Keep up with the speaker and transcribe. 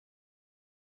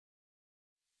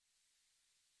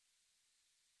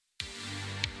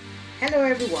Hello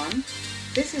everyone,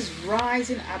 this is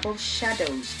Rising Above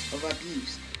Shadows of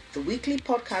Abuse, the weekly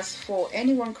podcast for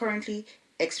anyone currently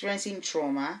experiencing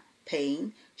trauma,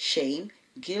 pain, shame,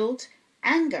 guilt,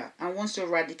 anger, and wants to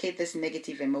eradicate these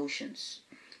negative emotions.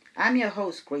 I'm your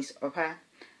host, Grace Opa.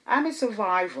 I'm a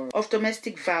survivor of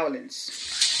domestic violence.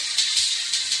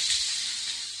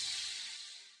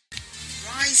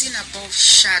 Rising Above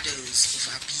Shadows of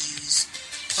Abuse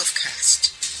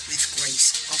podcast with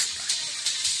Grace Opa.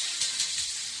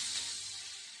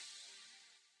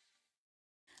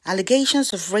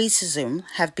 Allegations of racism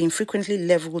have been frequently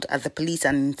leveled at the police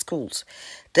and in schools,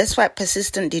 despite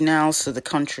persistent denials to the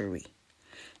contrary.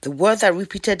 The word that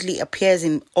repeatedly appears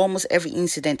in almost every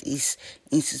incident is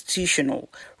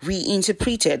institutional,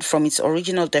 reinterpreted from its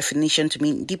original definition to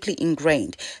mean deeply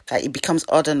ingrained, that it becomes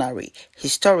ordinary,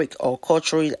 historic, or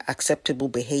culturally acceptable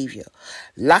behavior,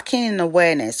 lacking in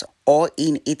awareness or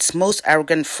in its most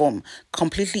arrogant form,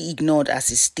 completely ignored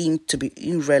as is deemed to be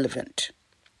irrelevant.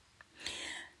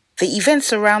 The event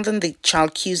surrounding the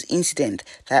Child Cues incident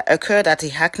that occurred at a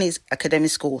Hackney academic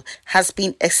school has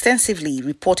been extensively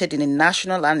reported in the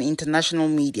national and international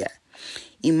media.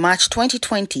 In March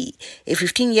 2020, a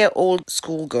 15-year-old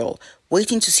schoolgirl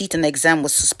waiting to sit an exam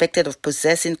was suspected of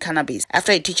possessing cannabis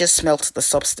after a teacher smelt the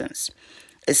substance.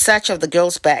 A search of the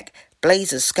girl's bag,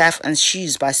 blazers, scarf and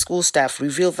shoes by school staff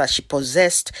revealed that she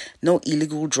possessed no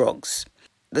illegal drugs.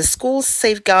 The school's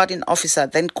safeguarding officer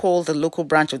then called the local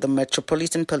branch of the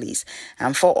Metropolitan Police,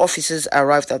 and 4 officers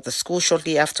arrived at the school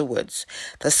shortly afterwards.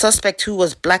 The suspect, who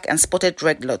was black and spotted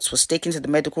dreadlocks, was taken to the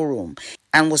medical room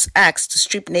and was asked to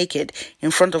strip naked in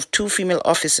front of 2 female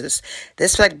officers.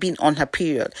 Despite being on her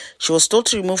period, she was told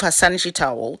to remove her sanitary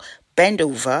towel, bend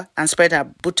over and spread her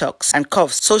buttocks and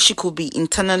cuffs so she could be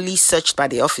internally searched by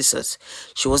the officers.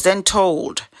 She was then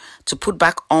told to put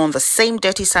back on the same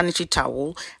dirty sanitary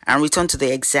towel and return to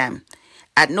the exam.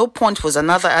 At no point was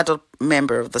another adult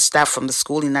member of the staff from the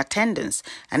school in attendance,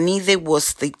 and neither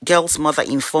was the girl's mother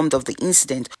informed of the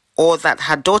incident or that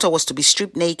her daughter was to be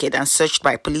stripped naked and searched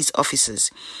by police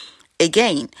officers.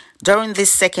 Again, during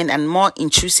this second and more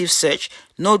intrusive search,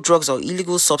 no drugs or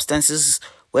illegal substances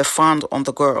were found on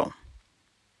the girl.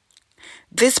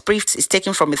 This brief is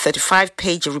taken from a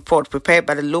 35-page report prepared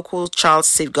by the local Child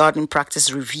Safeguarding Practice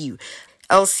Review,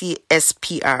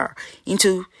 LCSPR,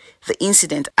 into the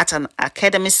incident at an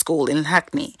academic school in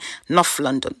Hackney, North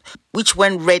London, which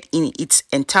when read in its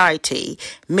entirety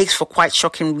makes for quite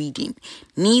shocking reading.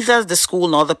 Neither the school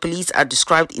nor the police are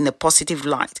described in a positive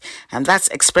light, and that's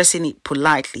expressing it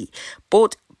politely.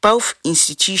 Both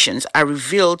institutions are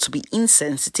revealed to be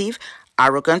insensitive,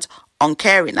 arrogant,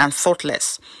 uncaring, and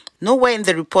thoughtless. Nowhere in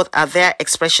the report are there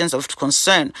expressions of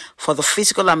concern for the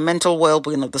physical and mental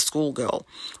well-being of the schoolgirl.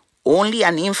 Only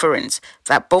an inference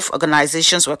that both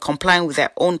organizations were complying with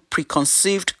their own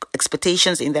preconceived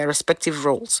expectations in their respective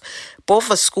roles. Both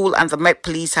the school and the Met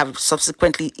Police have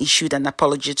subsequently issued an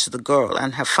apology to the girl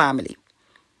and her family.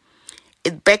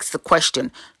 It begs the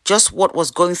question, just what was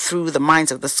going through the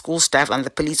minds of the school staff and the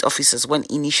police officers when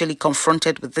initially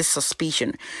confronted with this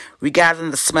suspicion regarding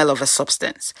the smell of a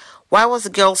substance? Why was the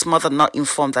girl's mother not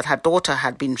informed that her daughter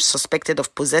had been suspected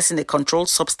of possessing a controlled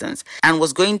substance and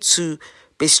was going to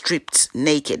be stripped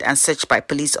naked and searched by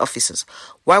police officers?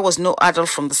 Why was no adult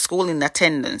from the school in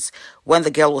attendance when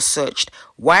the girl was searched?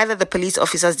 Why did the police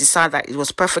officers decide that it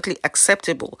was perfectly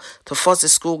acceptable to force the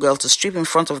schoolgirl to strip in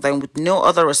front of them with no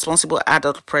other responsible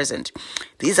adult present?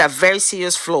 These are very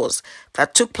serious flaws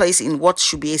that took place in what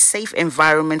should be a safe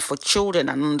environment for children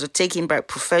and undertaken by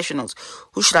professionals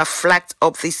who should have flagged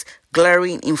up these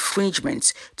glaring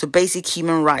infringements to basic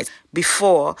human rights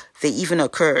before they even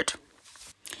occurred.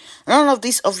 None of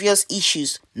these obvious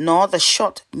issues, nor the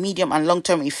short, medium, and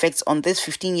long-term effects on this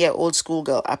 15-year-old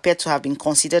schoolgirl appear to have been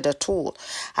considered at all,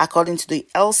 according to the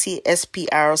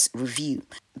LCSPR's review.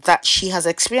 That she has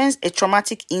experienced a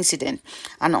traumatic incident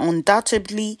and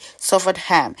undoubtedly suffered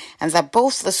harm, and that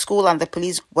both the school and the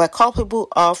police were culpable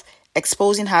of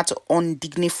exposing her to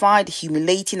undignified,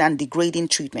 humiliating, and degrading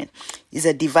treatment is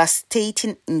a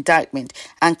devastating indictment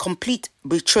and complete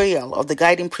betrayal of the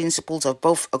guiding principles of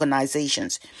both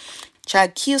organizations.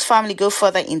 Child Cue's family go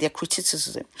further in their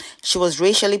criticism. She was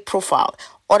racially profiled,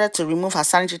 ordered to remove her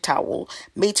sanitary towel,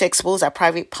 made to expose her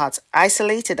private parts,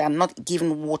 isolated and not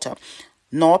given water,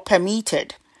 nor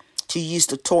permitted to use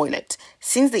the toilet.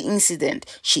 Since the incident,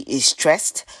 she is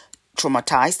stressed,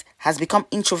 traumatized, has become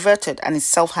introverted, and is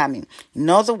self-harming. In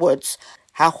other words,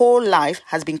 her whole life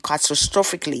has been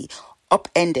catastrophically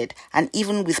upended, and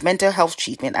even with mental health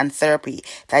treatment and therapy,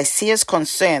 there is serious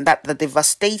concern that the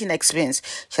devastating experience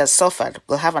she has suffered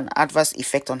will have an adverse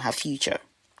effect on her future.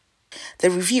 The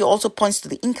review also points to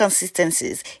the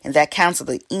inconsistencies in the accounts of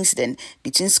the incident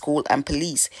between school and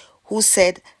police, who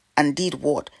said and did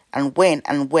what, and when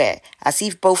and where, as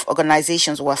if both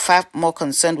organizations were far more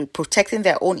concerned with protecting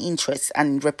their own interests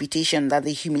and reputation than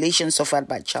the humiliation suffered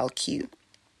by Child Q.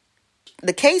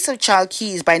 The case of Child Q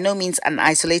is by no means an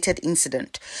isolated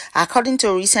incident. According to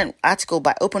a recent article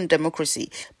by Open Democracy,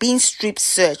 being strip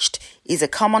searched is a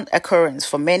common occurrence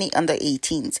for many under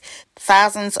 18s.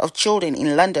 Thousands of children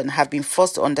in London have been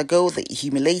forced to undergo the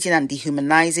humiliating and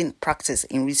dehumanizing practice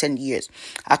in recent years,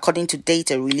 according to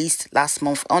data released last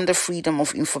month under Freedom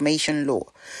of Information Law.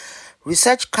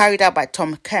 Research carried out by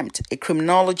Tom Kemp, a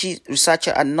criminology researcher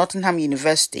at Nottingham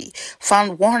University,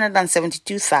 found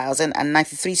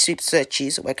 172,093 strip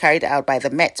searches were carried out by the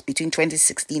Met between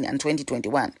 2016 and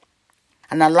 2021.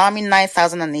 An alarming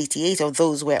 9,088 of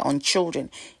those were on children,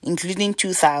 including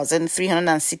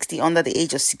 2,360 under the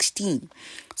age of 16.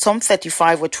 Some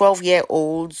 35 were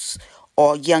 12-year-olds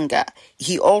or younger.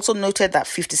 He also noted that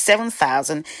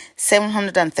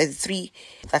 57,733,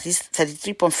 that is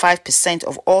 33.5%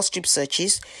 of all strip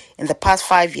searches in the past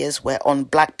 5 years were on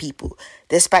black people,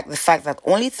 despite the fact that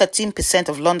only 13%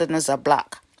 of Londoners are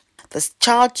black. The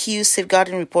Child Q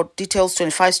Safeguarding Report details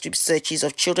 25 strip searches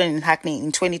of children in Hackney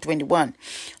in 2021.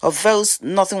 Of those,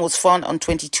 nothing was found on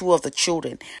 22 of the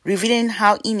children, revealing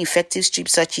how ineffective strip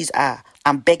searches are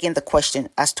and begging the question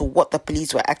as to what the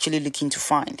police were actually looking to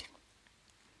find.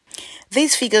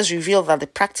 These figures reveal that the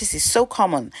practice is so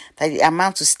common that it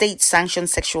amounts to state-sanctioned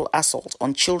sexual assault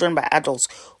on children by adults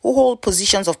who hold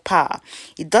positions of power.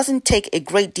 It doesn't take a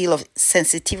great deal of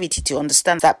sensitivity to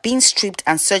understand that being stripped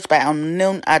and searched by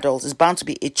unknown adults is bound to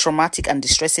be a traumatic and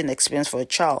distressing experience for a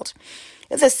child.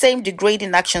 If the same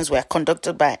degrading actions were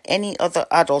conducted by any other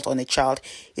adult on a child,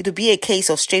 it would be a case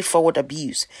of straightforward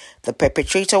abuse. The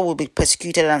perpetrator will be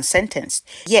persecuted and sentenced.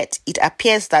 Yet, it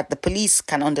appears that the police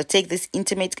can undertake these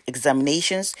intimate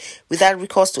examinations without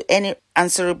recourse to any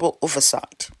answerable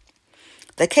oversight.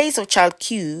 The case of Child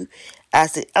Q,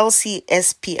 as the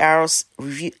LCSPR's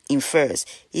review infers,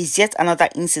 is yet another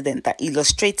incident that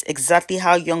illustrates exactly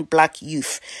how young black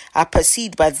youth are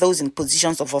perceived by those in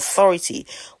positions of authority,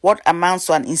 what amounts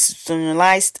to an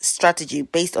institutionalized strategy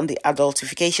based on the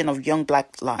adultification of young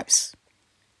black lives.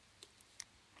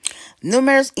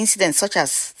 Numerous incidents such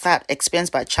as that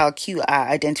experienced by Child Q are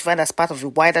identified as part of a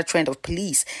wider trend of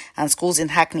police and schools in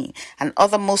Hackney and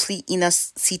other mostly inner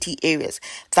city areas.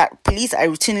 That police are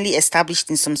routinely established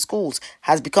in some schools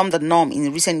has become the norm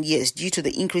in recent years due to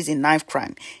the increase in knife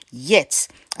crime. Yet,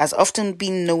 as often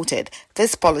been noted,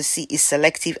 this policy is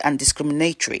selective and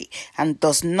discriminatory and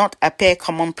does not appear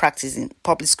common practice in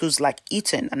public schools like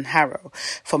Eton and Harrow.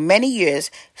 For many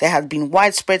years, there has been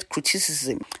widespread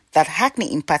criticism that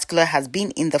Hackney in particular has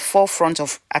been in the forefront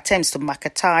of attempts to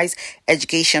marketize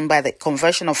education by the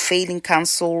conversion of failing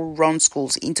council-run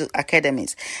schools into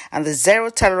academies and the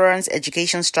zero-tolerance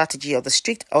education strategy of the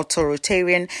strict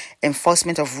authoritarian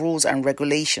enforcement of rules and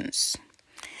regulations.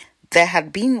 There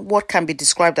had been what can be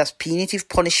described as punitive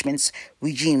punishments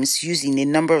regimes used in a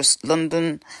number of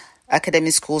London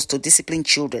academic schools to discipline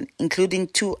children, including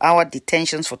 2-hour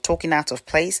detentions for talking out of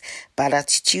place, bad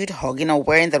attitude, hugging or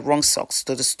wearing the wrong socks,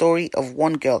 to the story of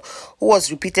one girl who was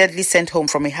repeatedly sent home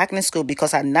from a Hackney school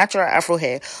because her natural afro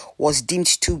hair was deemed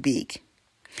too big.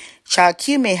 Child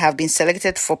Q may have been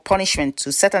selected for punishment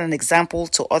to set an example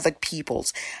to other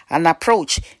pupils, an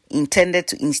approach intended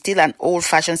to instill an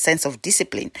old-fashioned sense of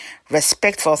discipline,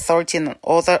 respect for authority and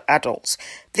other adults.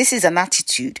 This is an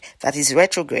attitude that is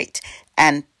retrograde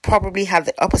and probably had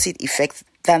the opposite effect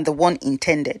than the one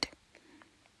intended.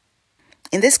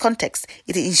 In this context,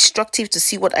 it is instructive to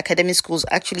see what academic schools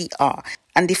actually are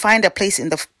and define their place in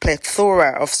the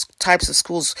plethora of types of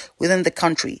schools within the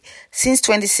country. Since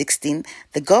 2016,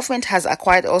 the government has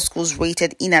acquired all schools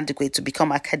rated inadequate to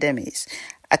become academies.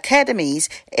 Academies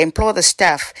employ the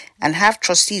staff and have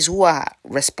trustees who are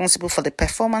responsible for the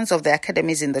performance of the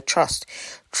academies in the trust.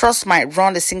 Trusts might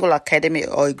run a single academy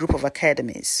or a group of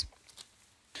academies.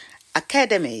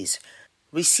 Academies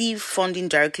receive funding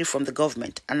directly from the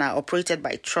government and are operated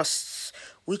by trusts,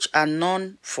 which are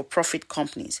non-for-profit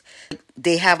companies.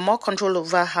 They have more control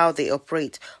over how they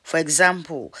operate. For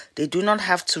example, they do not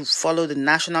have to follow the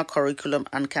national curriculum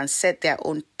and can set their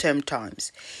own term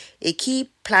times. A key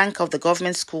plank of the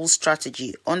government school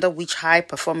strategy, under which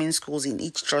high-performing schools in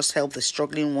each trust help the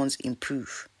struggling ones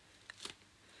improve.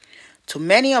 To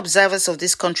many observers of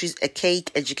this country's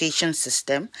archaic education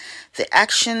system, the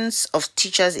actions of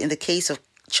teachers in the case of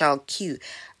Child Q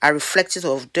are reflective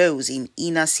of those in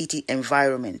inner city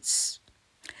environments.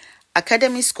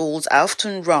 Academy schools are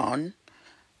often run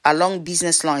along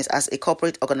business lines as a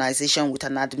corporate organization with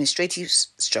an administrative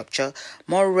structure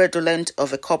more redolent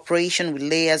of a corporation with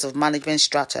layers of management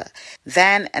strata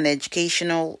than an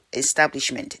educational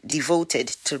establishment devoted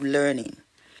to learning.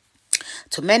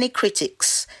 To many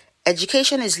critics,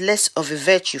 education is less of a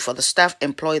virtue for the staff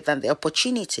employed than the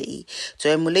opportunity to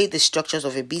emulate the structures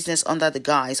of a business under the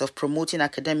guise of promoting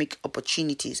academic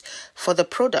opportunities for the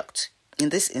product, in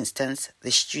this instance,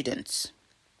 the students.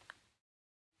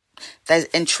 There is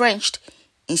entrenched,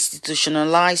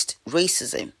 institutionalized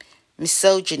racism,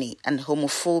 misogyny, and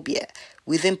homophobia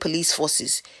within police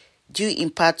forces, due in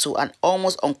part to an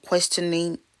almost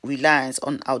unquestioning reliance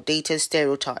on outdated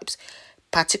stereotypes,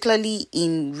 particularly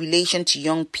in relation to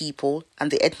young people and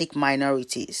the ethnic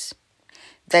minorities.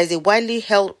 There is a widely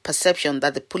held perception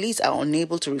that the police are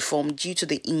unable to reform due to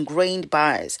the ingrained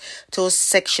bias towards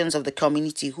sections of the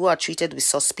community who are treated with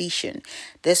suspicion,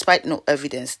 despite no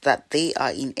evidence that they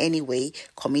are in any way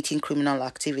committing criminal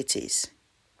activities.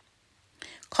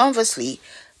 Conversely,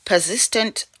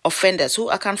 persistent offenders who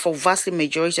account for vastly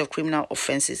majority of criminal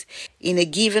offences in a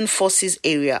given forces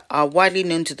area are widely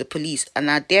known to the police and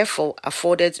are therefore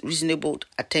afforded reasonable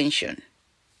attention.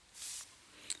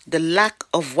 The lack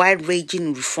of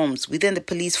wide-ranging reforms within the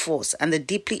police force and the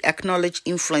deeply acknowledged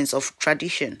influence of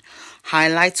tradition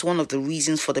highlights one of the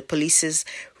reasons for the police's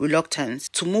reluctance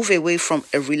to move away from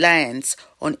a reliance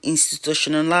on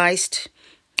institutionalized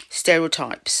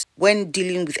stereotypes when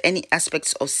dealing with any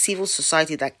aspects of civil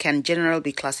society that can generally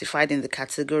be classified in the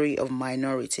category of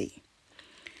minority.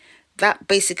 That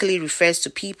basically refers to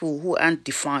people who aren't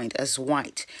defined as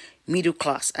white, middle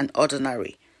class, and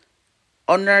ordinary.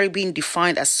 Ordinary being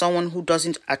defined as someone who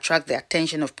doesn't attract the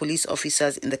attention of police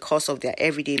officers in the course of their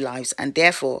everyday lives and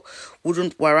therefore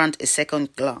wouldn't warrant a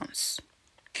second glance.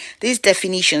 These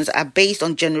definitions are based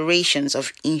on generations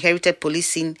of inherited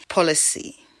policing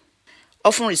policy,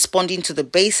 often responding to the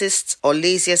basest or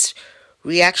laziest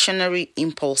reactionary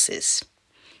impulses.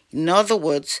 In other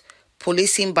words,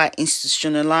 policing by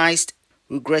institutionalized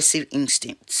regressive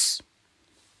instincts.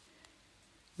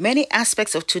 Many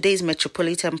aspects of today's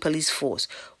Metropolitan Police Force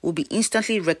will be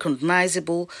instantly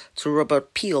recognizable to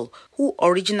Robert Peel, who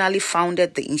originally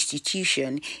founded the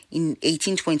institution in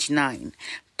 1829,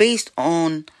 based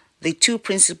on the two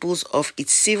principles of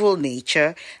its civil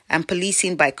nature and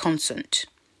policing by consent.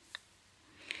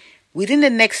 Within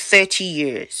the next 30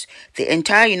 years, the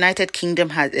entire United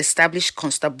Kingdom has established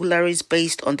constabularies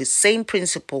based on the same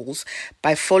principles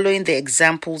by following the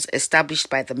examples established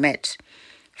by the Met,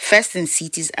 first in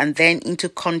cities and then into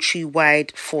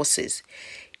country-wide forces,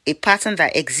 a pattern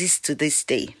that exists to this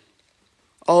day.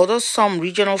 Although some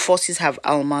regional forces have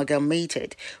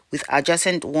amalgamated with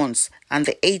adjacent ones and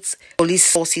the 8th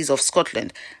Police Forces of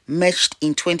Scotland merged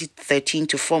in 2013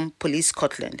 to form Police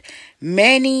Scotland,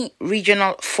 many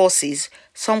regional forces,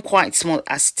 some quite small,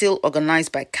 are still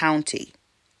organised by county.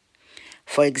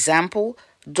 For example,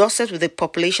 Dorset, with a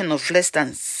population of less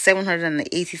than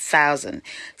 780,000,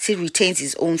 still retains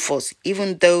its own force,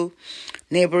 even though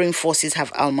neighbouring forces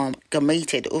have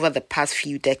amalgamated over the past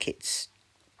few decades.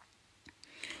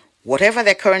 Whatever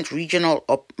their current regional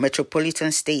or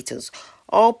metropolitan status,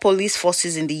 all police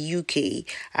forces in the UK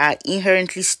are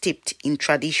inherently steeped in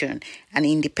tradition and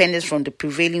independence from the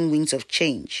prevailing winds of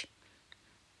change.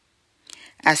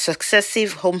 As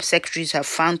successive Home Secretaries have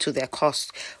found to their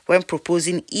cost when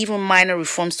proposing even minor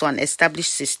reforms to an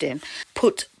established system,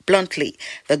 put bluntly,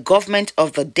 the government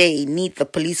of the day need the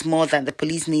police more than the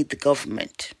police need the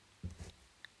government.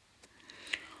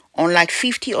 Unlike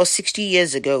 50 or 60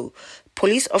 years ago,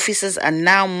 police officers are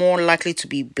now more likely to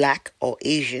be black or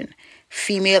Asian,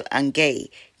 female and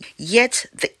gay, yet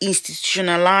the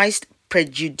institutionalized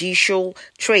prejudicial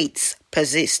traits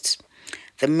persist.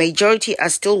 The majority are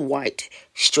still white,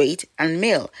 straight and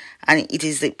male, and it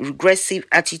is the regressive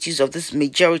attitudes of this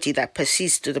majority that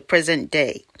persist to the present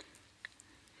day.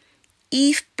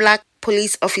 If black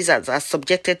police officers are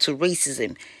subjected to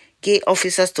racism, gay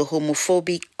officers to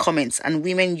homophobic comments, and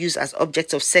women used as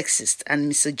objects of sexist and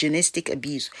misogynistic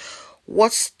abuse,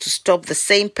 what's to stop the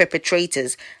same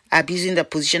perpetrators abusing their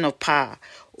position of power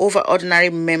over ordinary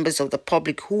members of the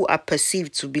public who are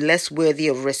perceived to be less worthy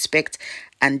of respect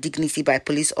and dignity by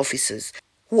police officers,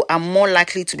 who are more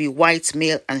likely to be white,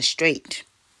 male, and straight?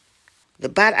 The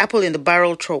bad apple in the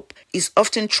barrel trope is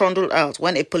often trundled out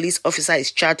when a police officer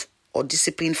is charged or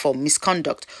disciplined for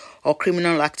misconduct or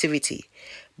criminal activity.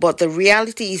 But the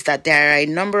reality is that there are a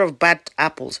number of bad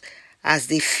apples as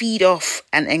they feed off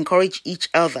and encourage each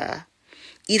other,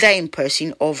 either in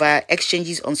person or via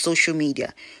exchanges on social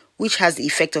media, which has the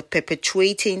effect of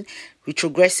perpetuating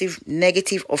retrogressive,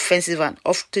 negative, offensive, and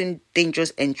often dangerous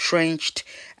entrenched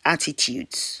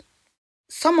attitudes.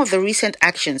 Some of the recent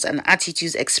actions and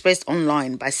attitudes expressed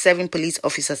online by 7 police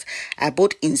officers are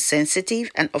both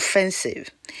insensitive and offensive.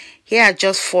 Here are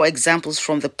just 4 examples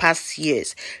from the past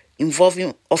years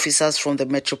involving officers from the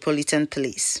Metropolitan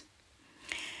Police.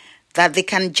 That they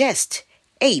can jest,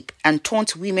 ape, and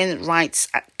taunt women's rights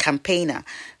campaigner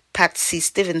Patsy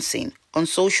Stevenson on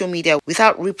social media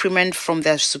without reprimand from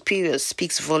their superiors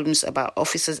speaks volumes about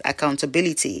officers'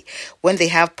 accountability when they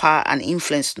have power and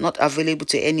influence not available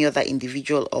to any other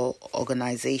individual or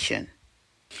organization.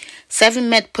 7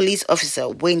 Met police officer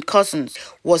Wayne Couzens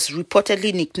was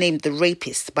reportedly nicknamed the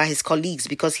rapist by his colleagues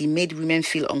because he made women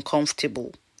feel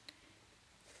uncomfortable.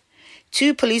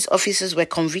 2 police officers were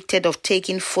convicted of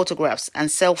taking photographs and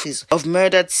selfies of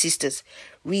murdered sisters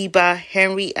Reba,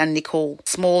 Henry and Nicole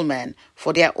Smallman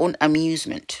for their own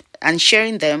amusement and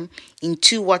sharing them in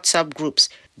 2 WhatsApp groups,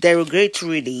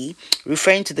 derogatorily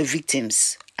referring to the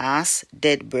victims as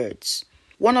dead birds.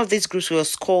 One of these groups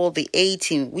was called the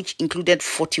A-Team, which included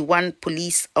 41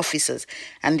 police officers,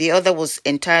 and the other was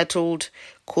entitled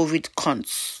COVID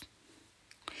Cons.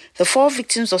 The 4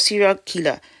 victims of serial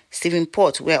killer Stephen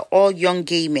Port were all young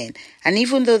gay men, and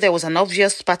even though there was an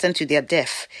obvious pattern to their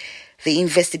death, the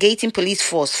investigating police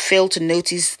force failed to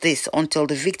notice this until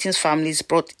the victims' families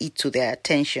brought it to their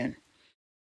attention.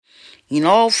 In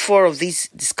all 4 of these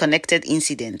disconnected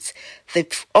incidents, the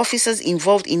officers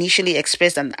involved initially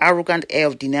expressed an arrogant air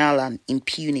of denial and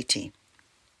impunity.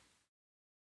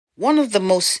 One of the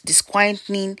most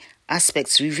disquieting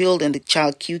aspects revealed in the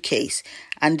Child Q case,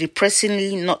 and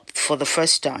depressingly not for the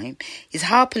first time, is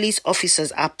how police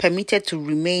officers are permitted to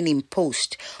remain in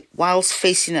post whilst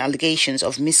facing allegations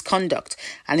of misconduct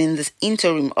and in the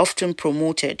interim often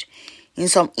promoted. In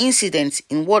some incidents,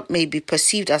 in what may be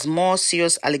perceived as more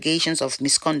serious allegations of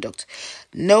misconduct,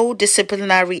 no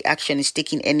disciplinary action is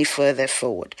taken any further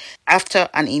forward after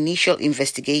an initial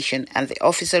investigation and the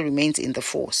officer remains in the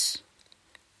force.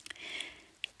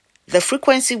 The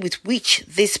frequency with which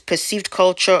this perceived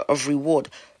culture of reward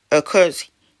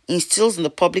occurs instills in the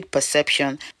public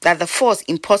perception that the force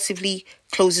impulsively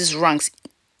closes ranks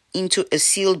into a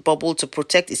sealed bubble to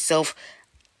protect itself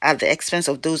at the expense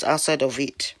of those outside of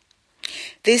it.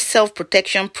 This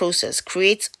self-protection process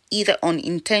creates, either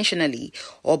unintentionally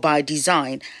or by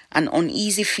design, an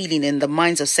uneasy feeling in the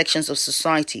minds of sections of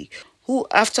society who,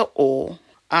 after all,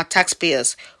 are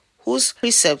taxpayers whose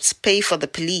precepts pay for the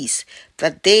police,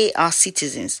 that they are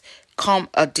citizens, come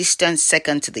a distant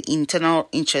second to the internal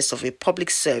interests of a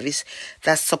public service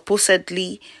that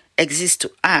supposedly exists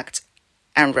to act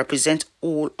and represent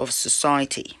all of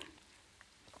society.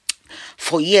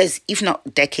 For years, if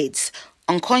not decades,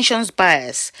 unconscious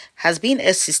bias has been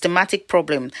a systematic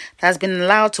problem that has been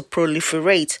allowed to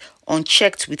proliferate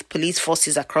unchecked with police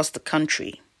forces across the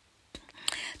country.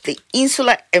 The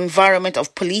insular environment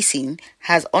of policing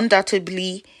has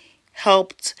undoubtedly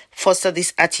helped foster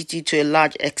this attitude to a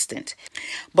large extent,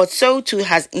 but so too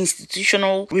has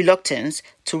institutional reluctance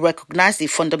to recognize the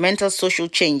fundamental social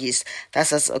changes that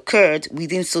has occurred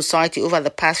within society over the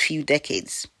past few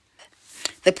decades.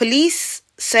 The police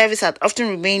service had often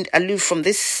remained aloof from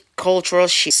these cultural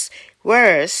shifts,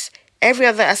 whereas every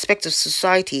other aspect of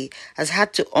society has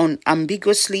had to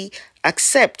unambiguously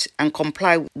accept and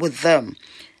comply with them,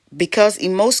 because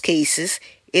in most cases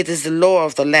it is the law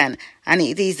of the land and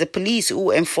it is the police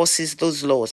who enforces those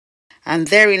laws, and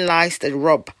therein lies the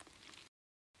rub.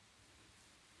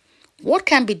 What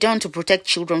can be done to protect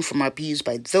children from abuse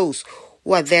by those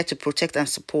who are there to protect and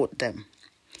support them?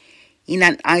 In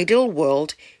an ideal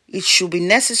world, it should be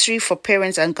necessary for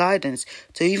parents and guardians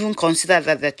to even consider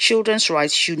that their children's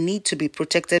rights should need to be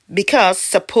protected because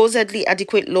supposedly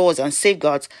adequate laws and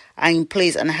safeguards are in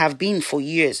place and have been for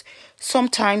years,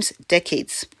 sometimes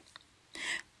decades.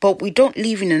 But we don't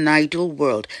live in an ideal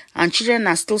world, and children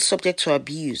are still subject to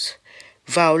abuse,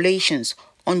 violations,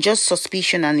 unjust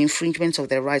suspicion and infringement of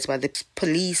their rights by the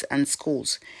police and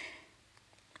schools.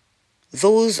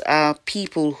 Those are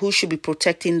people who should be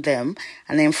protecting them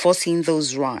and enforcing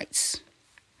those rights.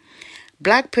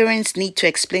 Black parents need to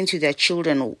explain to their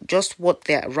children just what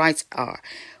their rights are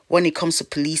when it comes to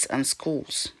police and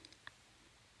schools.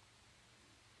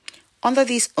 Under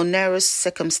these onerous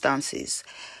circumstances,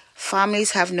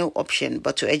 families have no option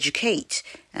but to educate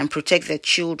and protect their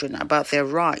children about their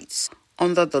rights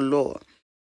under the law.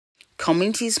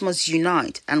 Communities must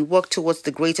unite and work towards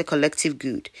the greater collective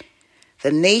good.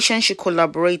 The nation should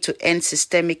collaborate to end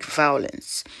systemic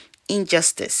violence,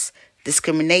 injustice,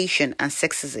 discrimination, and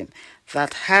sexism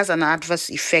that has an adverse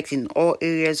effect in all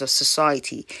areas of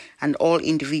society and all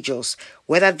individuals,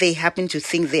 whether they happen to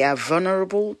think they are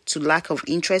vulnerable to lack of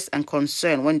interest and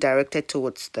concern when directed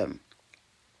towards them.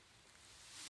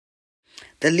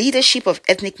 The leadership of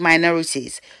ethnic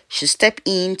minorities should step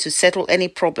in to settle any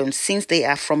problems since they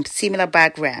are from similar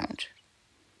background.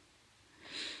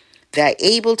 They are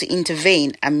able to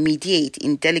intervene and mediate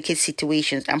in delicate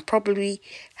situations and probably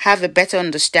have a better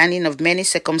understanding of many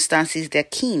circumstances their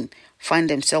kin find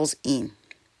themselves in.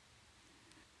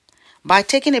 By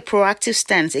taking a proactive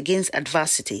stance against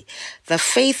adversity, the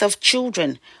faith of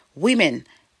children, women,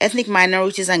 ethnic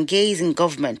minorities and gays in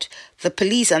government, the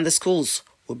police and the schools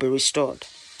will be restored.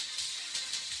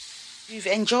 If you've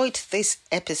enjoyed this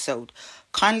episode,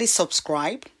 kindly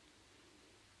subscribe,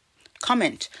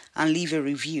 comment and leave a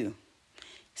review.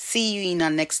 See you in our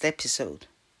next episode.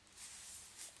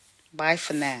 Bye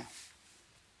for now.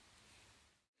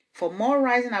 For more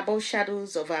Rising Above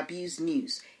Shadows of Abuse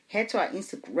news, head to our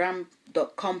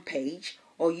Instagram.com page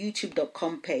or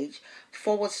YouTube.com page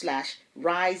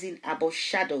 /Rising Above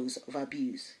Shadows of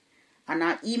Abuse. And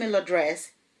our email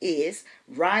address is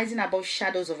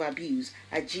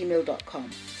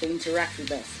risingaboveshadowsofabuse@gmail.com. So interact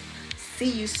with us.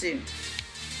 See you soon.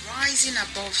 Rising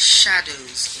Above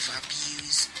Shadows of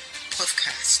Abuse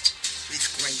podcast with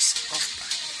Grace of